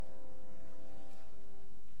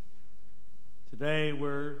Today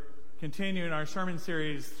we're continuing our sermon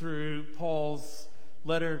series through Paul's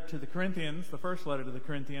letter to the Corinthians, the first letter to the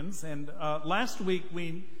Corinthians. And last week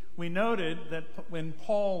we noted that when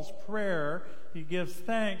Paul's prayer, he gives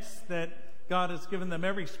thanks that God has given them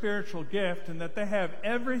every spiritual gift and that they have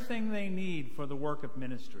everything they need for the work of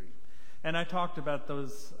ministry. And I talked about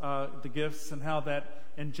those the gifts and how that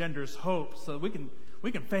engenders hope, so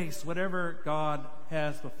we can face whatever God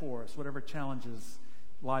has before us, whatever challenges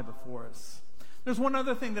lie before us. There's one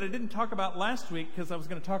other thing that I didn't talk about last week because I was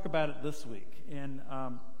going to talk about it this week, and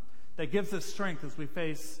that gives us strength as we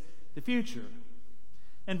face the future.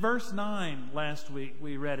 In verse 9 last week,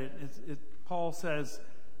 we read it. Paul says,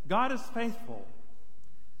 God is faithful,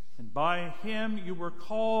 and by him you were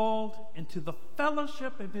called into the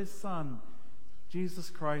fellowship of his Son, Jesus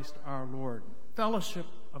Christ our Lord. Fellowship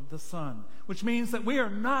of the Son, which means that we are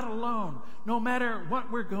not alone, no matter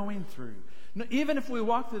what we're going through. Even if we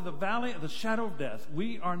walk through the valley of the shadow of death,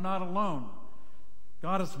 we are not alone.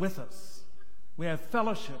 God is with us. We have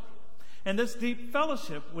fellowship. And this deep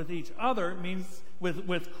fellowship with each other means,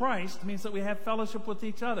 with Christ, means that we have fellowship with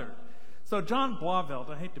each other. So John Blauvelt,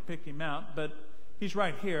 I hate to pick him out, but he's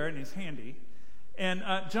right here and he's handy. And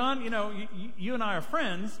John, you and I are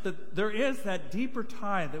friends, but there is that deeper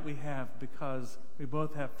tie that we have because we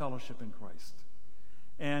both have fellowship in Christ.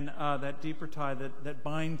 And that deeper tie that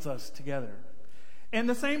binds us together. And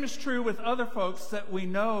the same is true with other folks that we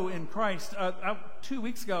know in Christ. 2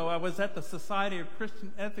 weeks ago, I was at the Society of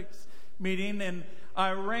Christian Ethics meeting, and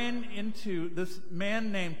I ran into this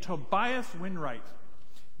man named Tobias Winwright.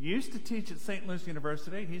 He used to teach at St. Louis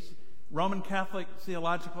University. He's Roman Catholic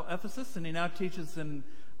theological ethicist, and he now teaches in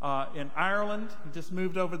Ireland. He just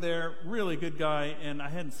moved over there. Really good guy, and I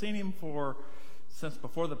hadn't seen him since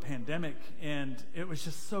before the pandemic, and it was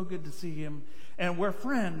just so good to see him. And we're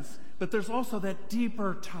friends, but there's also that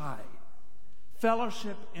deeper tie,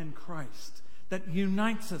 fellowship in Christ, that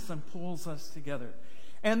unites us and pulls us together.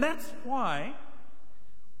 And that's why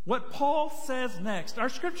what Paul says next, our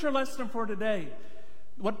scripture lesson for today,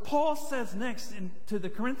 what Paul says next to the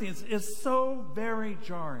Corinthians is so very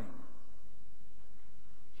jarring.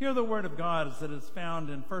 Hear the word of God as it is found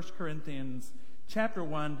in 1 Corinthians chapter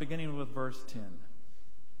 1, beginning with verse 10.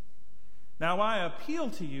 Now I appeal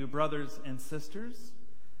to you, brothers and sisters,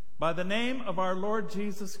 by the name of our Lord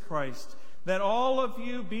Jesus Christ, that all of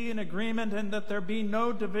you be in agreement and that there be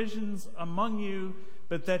no divisions among you,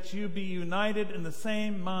 but that you be united in the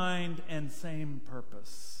same mind and same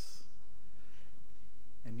purpose.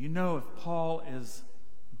 And if Paul is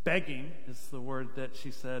begging, is the word that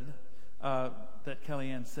she said, that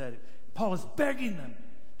Kellyanne said, Paul is begging them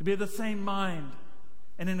to be of the same mind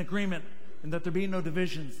and in agreement, and that there be no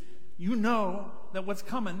divisions. You know that what's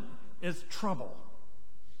coming is trouble.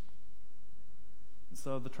 And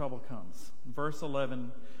so the trouble comes. Verse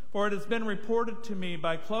 11, for it has been reported to me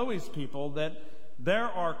by Chloe's people that there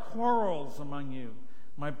are quarrels among you,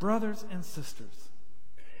 my brothers and sisters.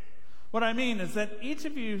 What I mean is that each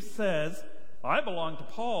of you says, I belong to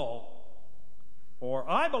Paul, or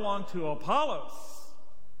I belong to Apollos,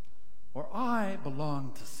 or I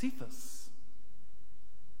belong to Cephas,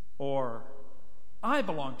 or I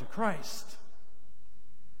belong to Christ.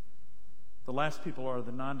 The last people are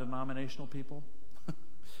the non-denominational people.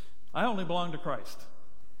 I only belong to Christ.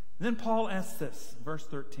 And then Paul asks this, verse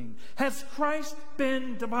 13, has Christ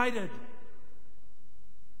been divided?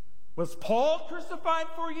 Was Paul crucified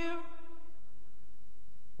for you?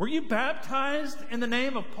 Were you baptized in the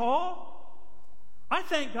name of Paul? I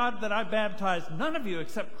thank God that I baptized none of you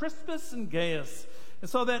except Crispus and Gaius, and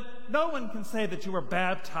so that no one can say that you were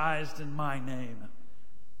baptized in my name.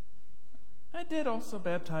 I did also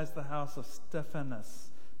baptize the house of Stephanas,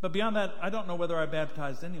 but beyond that, I don't know whether I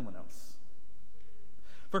baptized anyone else.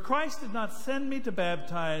 For Christ did not send me to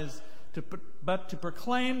baptize, but to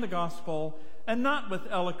proclaim the gospel, and not with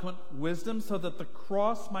eloquent wisdom, so that the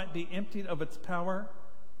cross might be emptied of its power.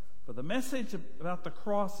 For the message about the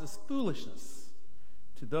cross is foolishness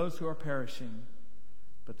to those who are perishing,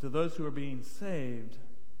 but to those who are being saved,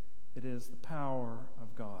 it is the power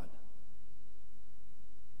of God.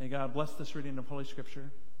 May God bless this reading of Holy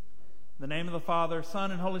Scripture. In the name of the Father,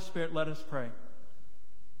 Son, and Holy Spirit, let us pray.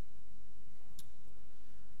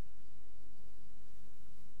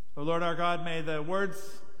 O Lord our God, may the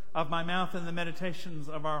words of my mouth and the meditations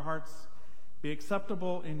of our hearts be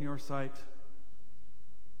acceptable in your sight.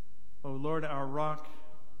 O Lord, our rock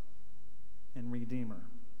and Redeemer.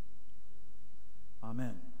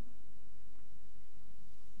 Amen.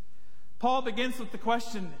 Paul begins with the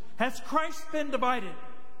question, has Christ been divided?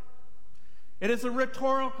 It is a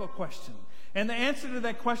rhetorical question. And the answer to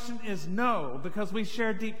that question is no, because we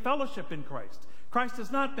share deep fellowship in Christ. Christ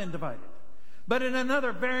has not been divided. But in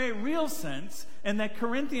another very real sense, in that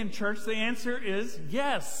Corinthian church, the answer is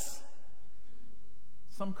yes.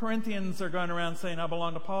 Some Corinthians are going around saying, I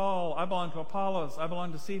belong to Paul, I belong to Apollos, I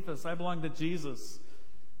belong to Cephas, I belong to Jesus.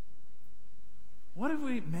 What do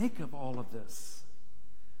we make of all of this?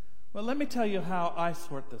 Well, let me tell you how I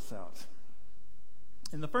sort this out.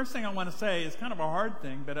 And the first thing I want to say is kind of a hard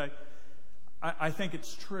thing, but I think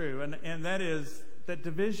it's true, and that is that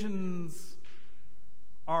divisions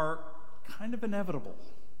are kind of inevitable.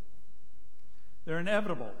 They're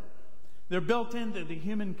inevitable. They're built into the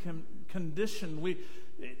human condition.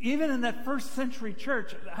 Even in that first century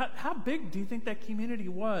church, how big do you think that community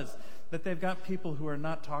was, that they've got people who are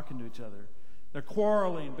not talking to each other? They're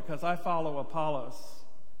quarreling because I follow Apollos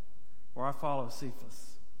or I follow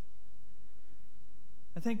Cephas.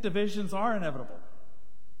 I think divisions are inevitable.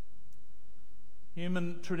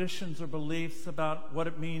 Human traditions or beliefs about what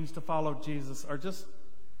it means to follow Jesus are just,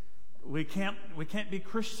 we can't be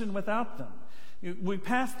Christian without them. We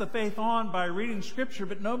pass the faith on by reading Scripture,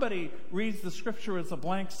 but nobody reads the Scripture as a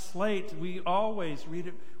blank slate. We always read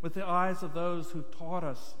it with the eyes of those who taught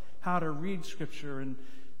us how to read Scripture.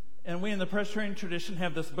 And we in the Presbyterian tradition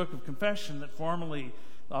have this book of confession that formally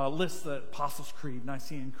lists the Apostles' Creed,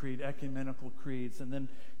 Nicene Creed, ecumenical creeds, and then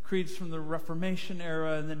creeds from the Reformation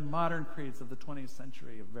era, and then modern creeds of the 20th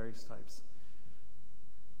century of various types.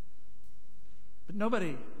 But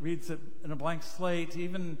nobody reads it in a blank slate,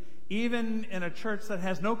 even in a church that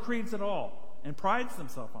has no creeds at all and prides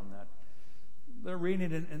themselves on that. They're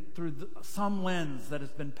reading it through some lens that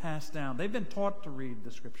has been passed down. They've been taught to read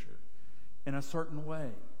the Scripture in a certain way.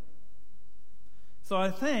 So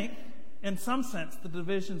I think, in some sense, the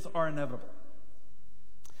divisions are inevitable.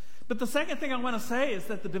 But the second thing I want to say is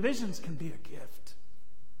that the divisions can be a gift.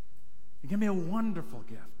 It can be a wonderful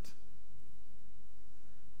gift.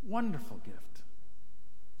 Wonderful gift.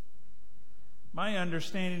 My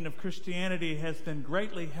understanding of Christianity has been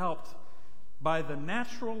greatly helped by the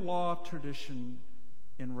natural law tradition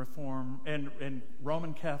in Reform and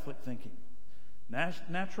Roman Catholic thinking.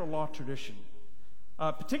 Natural law tradition.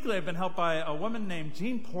 Particularly, I've been helped by a woman named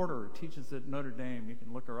Jean Porter, who teaches at Notre Dame. You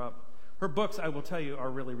can look her up. Her books, I will tell you,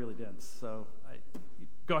 are really, really dense. So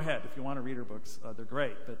go ahead if you want to read her books. They're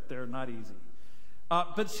great, but they're not easy.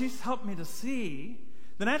 But she's helped me to see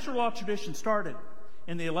the natural law tradition started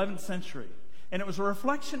in the 11th century. And it was a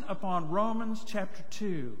reflection upon Romans chapter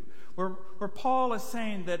 2, where Paul is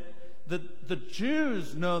saying that the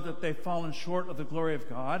Jews know that they've fallen short of the glory of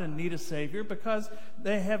God and need a Savior because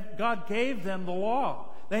God gave them the law.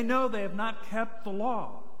 They know they have not kept the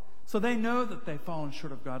law. So they know that they've fallen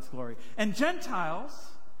short of God's glory. And Gentiles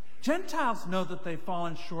know that they've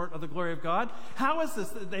fallen short of the glory of God. How is this?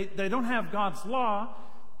 They don't have God's law,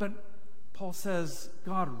 but Paul says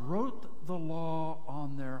God wrote the law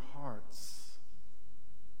on their hearts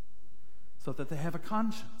so that they have a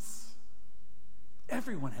conscience.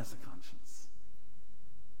 Everyone has a conscience.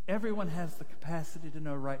 Everyone has the capacity to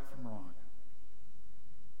know right from wrong.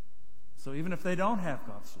 So even if they don't have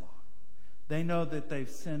God's law, they know that they've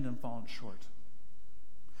sinned and fallen short.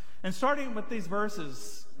 And starting with these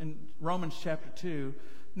verses in Romans chapter 2,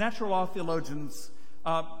 natural law theologians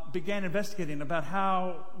began investigating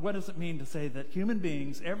about what does it mean to say that human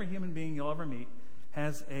beings, every human being you'll ever meet,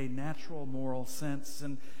 has a natural moral sense.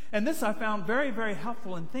 And this I found very, very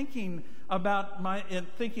helpful in thinking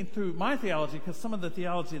through my theology, because some of the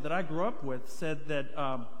theology that I grew up with said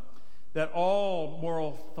that all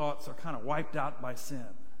moral thoughts are kind of wiped out by sin.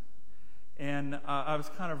 And I was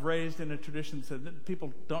kind of raised in a tradition that said that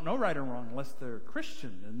people don't know right or wrong unless they're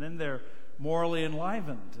Christian, and then they're morally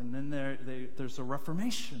enlivened, and then there's a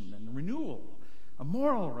reformation and renewal, a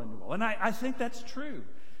moral renewal. And I think that's true.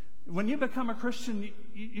 When you become a Christian,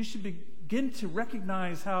 you should begin to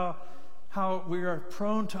recognize how we are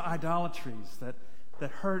prone to idolatries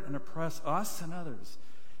that hurt and oppress us and others.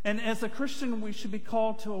 And as a Christian, we should be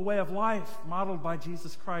called to a way of life modeled by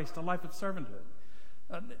Jesus Christ, a life of servanthood.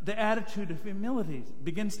 The attitude of humility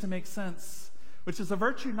begins to make sense, which is a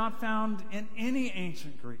virtue not found in any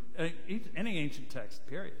ancient text,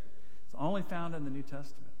 period. It's only found in the New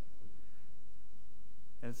Testament.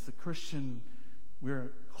 As a Christian,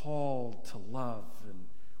 we're called to love, and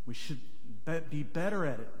we should be better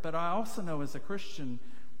at it. But I also know as a Christian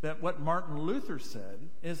that what Martin Luther said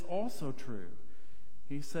is also true.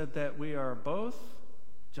 He said that we are both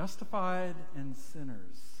justified and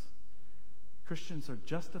sinners. Christians are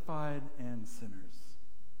justified and sinners.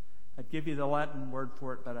 I'd give you the Latin word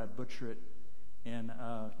for it, but I'd butcher it. And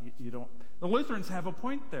you don't. The Lutherans have a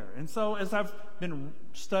point there. And so as I've been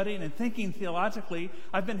studying and thinking theologically,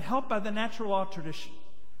 I've been helped by the natural law tradition.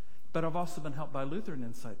 But I've also been helped by Lutheran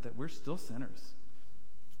insight that we're still sinners.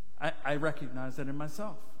 I recognize that in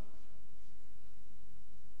myself.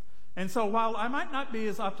 And so while I might not be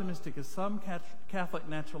as optimistic as some Catholic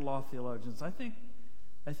natural law theologians, I think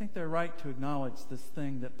they're right to acknowledge this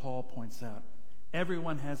thing that Paul points out.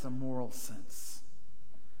 Everyone has a moral sense.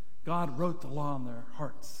 God wrote the law in their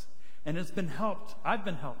hearts. And I've been helped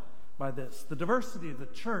by this. The diversity of the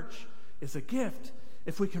church is a gift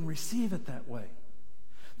if we can receive it that way.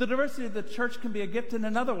 The diversity of the church can be a gift in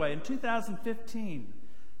another way. In 2015,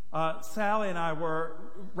 Sally and I were,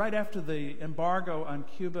 right after the embargo on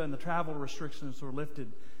Cuba and the travel restrictions were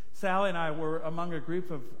lifted, Sally and I were among a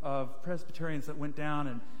group of Presbyterians that went down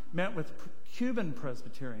and met with Cuban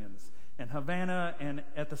Presbyterians in Havana and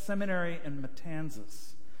at the seminary in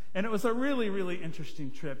Matanzas. And it was a really, really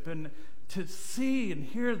interesting trip. And to see and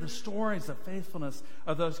hear the stories of faithfulness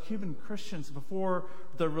of those Cuban Christians before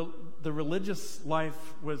the religious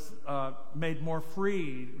life was made more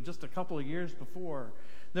free just a couple of years before.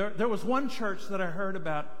 There was one church that I heard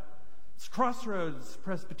about, it's Crossroads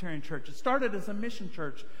Presbyterian Church. It started as a mission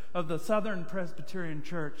church of the Southern Presbyterian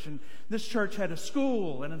Church. And this church had a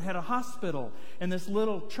school and it had a hospital and this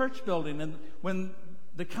little church building. And when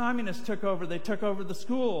the communists took over, they took over the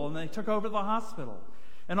school and they took over the hospital.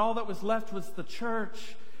 And all that was left was the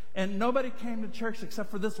church. And nobody came to church except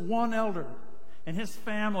for this one elder and his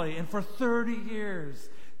family. And for 30 years,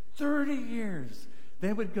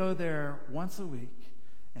 they would go there once a week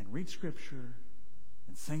and read scripture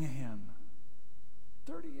and sing a hymn.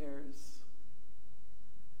 30 years.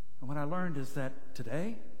 And what I learned is that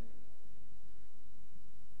today,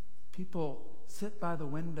 people sit by the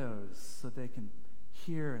windows so they can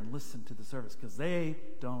hear and listen to the service because they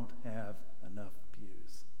don't have enough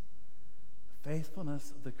pews. The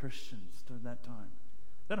faithfulness of the Christians during that time.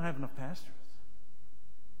 They don't have enough pastors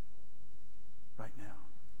right now.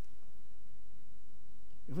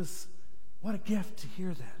 What a gift to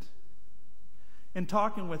hear that. In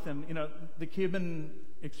talking with them, the Cuban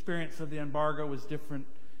experience of the embargo was different.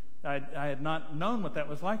 I had not known what that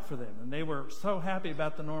was like for them, and they were so happy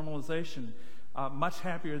about the normalization, much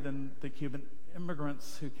happier than the Cuban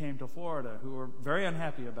immigrants who came to Florida, who were very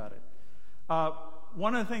unhappy about it.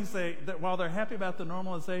 One of the things that while they're happy about the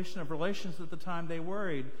normalization of relations at the time, they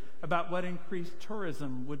worried about what increased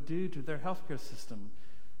tourism would do to their healthcare system,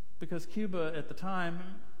 because Cuba at the time,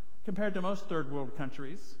 compared to most third world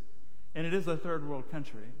countries, and it is a third world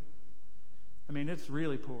country, it's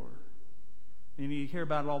really poor. And you hear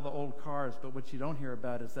about all the old cars, but what you don't hear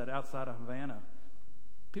about is that outside of Havana,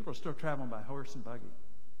 people are still traveling by horse and buggy.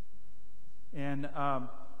 And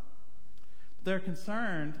they're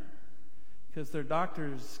concerned because their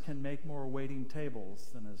doctors can make more waiting tables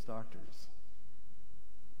than as doctors.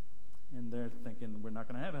 And they're thinking, we're not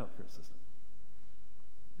going to have a healthcare system.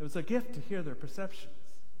 It was a gift to hear their perceptions.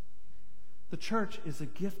 The church is a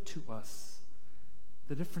gift to us.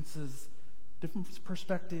 The differences, different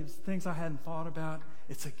perspectives, things I hadn't thought about,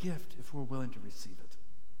 it's a gift if we're willing to receive it.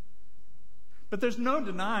 But there's no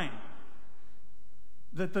denying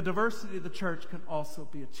that the diversity of the church can also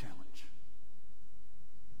be a challenge.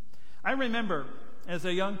 I remember as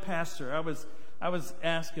a young pastor, I was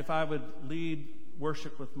asked if I would lead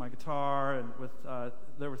worship with my guitar, and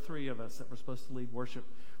there were 3 of us that were supposed to lead worship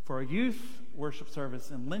for a youth worship service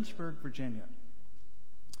in Lynchburg, Virginia.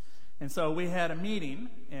 And so we had a meeting,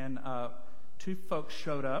 and 2 folks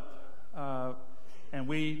showed up, and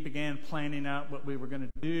we began planning out what we were going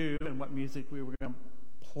to do and what music we were going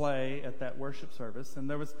to play at that worship service. And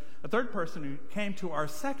there was a 3rd person who came to our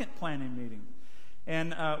second planning meeting.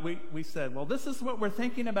 And we said, well, this is what we're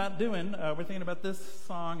thinking about doing. We're thinking about this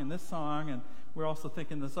song, and we're also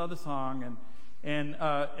thinking this other song.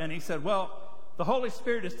 And he said, well, the Holy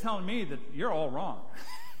Spirit is telling me that you're all wrong.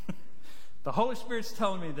 The Holy Spirit's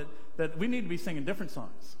telling me that we need to be singing different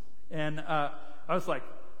songs. And I was like,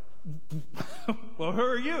 well, who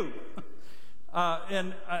are you?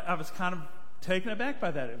 And I was kind of taken aback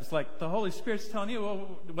by that. It was like the Holy Spirit's telling you,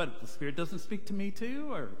 well, what, the Spirit doesn't speak to me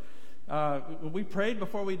too? Or we prayed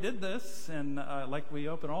before we did this, and like we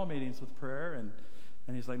open all meetings with prayer.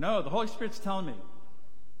 And he's like, no, the Holy Spirit's telling me.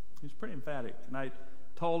 He was pretty emphatic. And I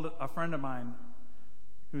told a friend of mine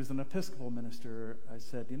who's an Episcopal minister, I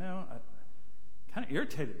said, it kind of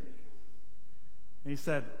irritated me. And he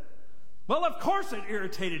said, well, of course it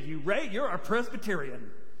irritated you, Ray. You're a Presbyterian.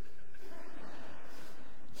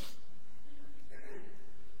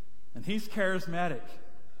 And he's charismatic.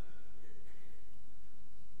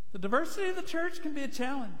 The diversity of the church can be a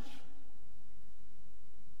challenge.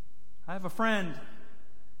 I have a friend,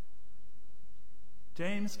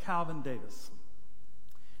 James Calvin Davis,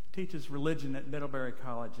 teaches religion at Middlebury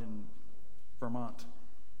College in Vermont.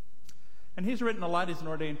 And he's written a lot. He's an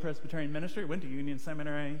ordained Presbyterian minister. He went to Union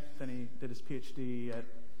Seminary, then he did his PhD at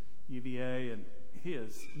UVA, and he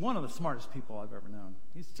is one of the smartest people I've ever known.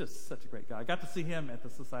 He's just such a great guy. I got to see him at the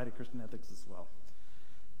Society of Christian Ethics as well.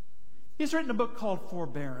 He's written a book called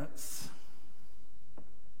Forbearance.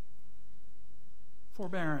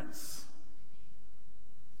 Forbearance.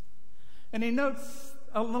 And he notes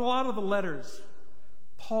in a lot of the letters,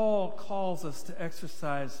 Paul calls us to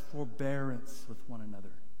exercise forbearance with one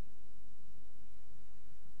another.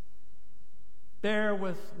 Bear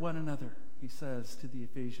with one another, he says to the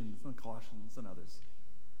Ephesians and Colossians and others.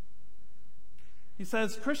 He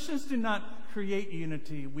says, Christians do not create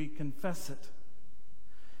unity, we confess it.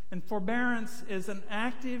 And forbearance is an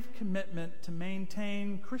active commitment to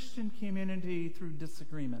maintain Christian community through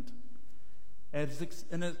disagreement, as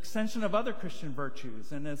an extension of other Christian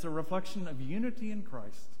virtues and as a reflection of unity in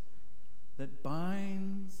Christ that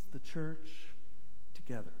binds the church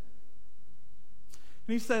together.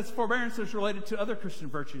 And he says forbearance is related to other Christian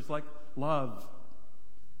virtues like love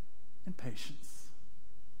and patience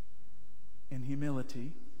and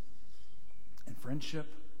humility and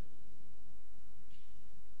friendship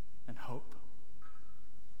and hope.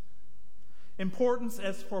 Importance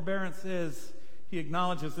as forbearance is, he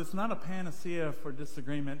acknowledges it's not a panacea for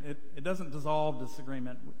disagreement. It doesn't dissolve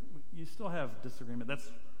disagreement. You still have disagreement.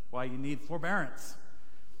 That's why you need forbearance.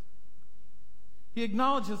 He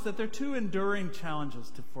acknowledges that there are two enduring challenges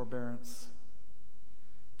to forbearance,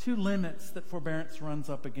 two limits that forbearance runs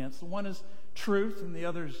up against. One is truth and the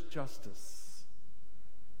other is justice.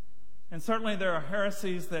 And certainly there are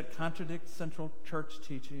heresies that contradict central church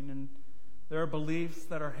teaching, and there are beliefs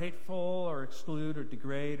that are hateful or exclude or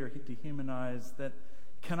degrade or dehumanize that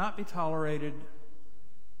cannot be tolerated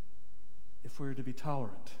if we're to be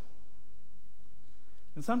tolerant.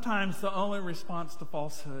 And sometimes the only response to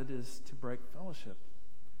falsehood is to break fellowship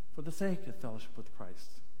for the sake of fellowship with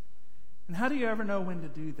Christ. And how do you ever know when to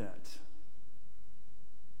do that?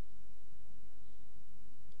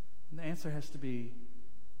 And the answer has to be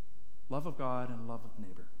love of God and love of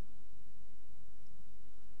neighbor.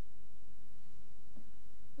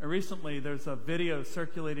 Recently, there's a video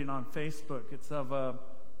circulating on Facebook. It's of a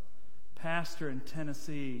pastor in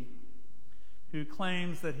Tennessee who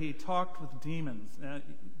claims that he talked with demons. Now,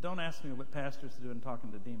 don't ask me what pastors do in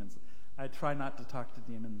talking to demons. I try not to talk to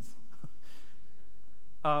demons.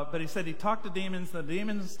 But he said he talked to demons. The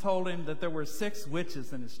demons told him that there were 6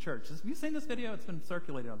 witches in his church. Have you seen this video? It's been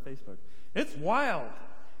circulated on Facebook. It's wild.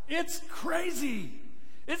 It's crazy.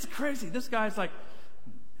 It's crazy. This guy's like,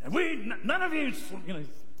 none of you,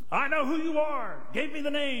 I know who you are. Gave me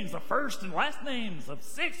the names, the first and last names of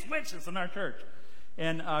 6 witches in our church.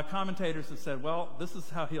 And commentators have said, well, this is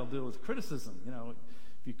how he'll deal with criticism.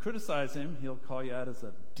 If you criticize him, he'll call you out as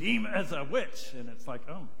a demon, as a witch. And it's like,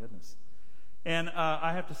 oh my goodness. And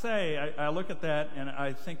I have to say, I look at that and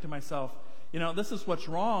I think to myself, this is what's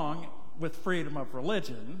wrong with freedom of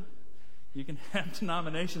religion. You can have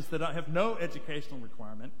denominations that have no educational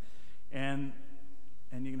requirement, and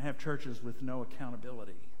you can have churches with no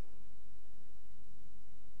accountability.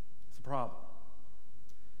 It's a problem.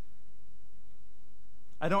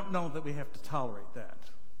 I don't know that we have to tolerate that.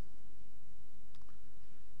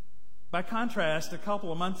 By contrast, a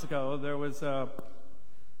couple of months ago, there was a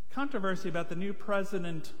controversy about the new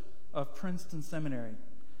president of Princeton Seminary,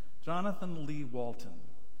 Jonathan Lee Walton.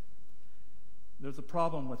 There's a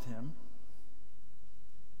problem with him.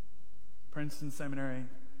 Princeton Seminary,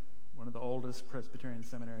 one of the oldest Presbyterian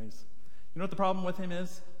seminaries. You know what the problem with him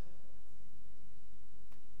is?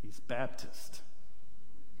 He's Baptist.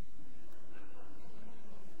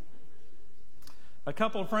 A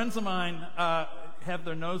couple of friends of mine have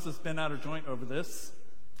their noses bent out of joint over this.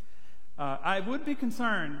 I would be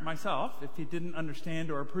concerned myself if he didn't understand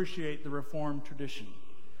or appreciate the Reformed tradition.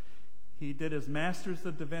 He did his Master's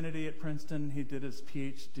of Divinity at Princeton. He did his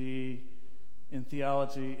PhD in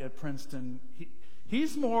theology at Princeton.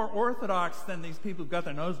 He's more orthodox than these people who've got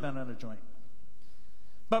their nose bent out of joint.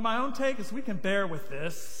 But my own take is we can bear with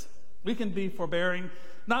this. We can be forbearing,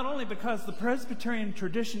 not only because the Presbyterian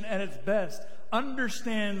tradition at its best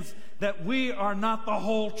understands that we are not the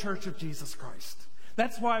whole Church of Jesus Christ.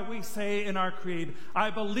 That's why we say in our creed,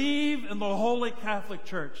 I believe in the Holy Catholic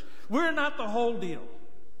Church. We're not the whole deal.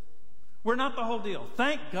 We're not the whole deal.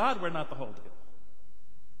 Thank God we're not the whole deal.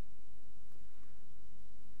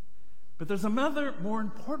 But there's another more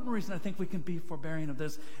important reason I think we can be forbearing of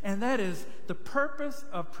this, and that is the purpose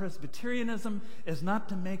of Presbyterianism is not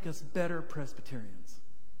to make us better Presbyterians.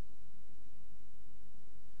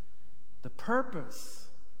 The purpose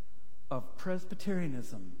of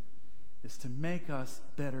Presbyterianism is to make us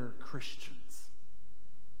better Christians.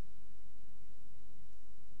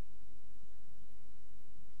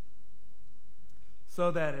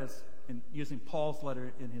 So that, as in using Paul's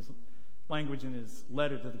letter in his language in his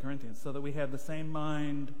letter to the Corinthians, so that we have the same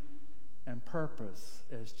mind and purpose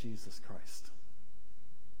as Jesus Christ.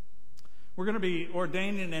 We're going to be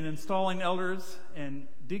ordaining and installing elders and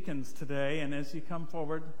deacons today, and as you come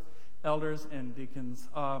forward, elders and deacons,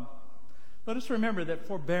 let us remember that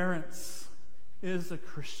forbearance is a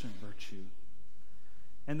Christian virtue,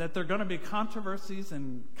 and that there are going to be controversies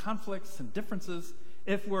and conflicts and differences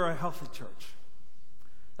if we're a healthy church.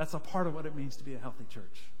 That's a part of what it means to be a healthy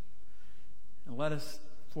church. And let us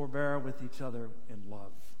forbear with each other in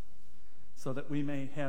love, so that we may have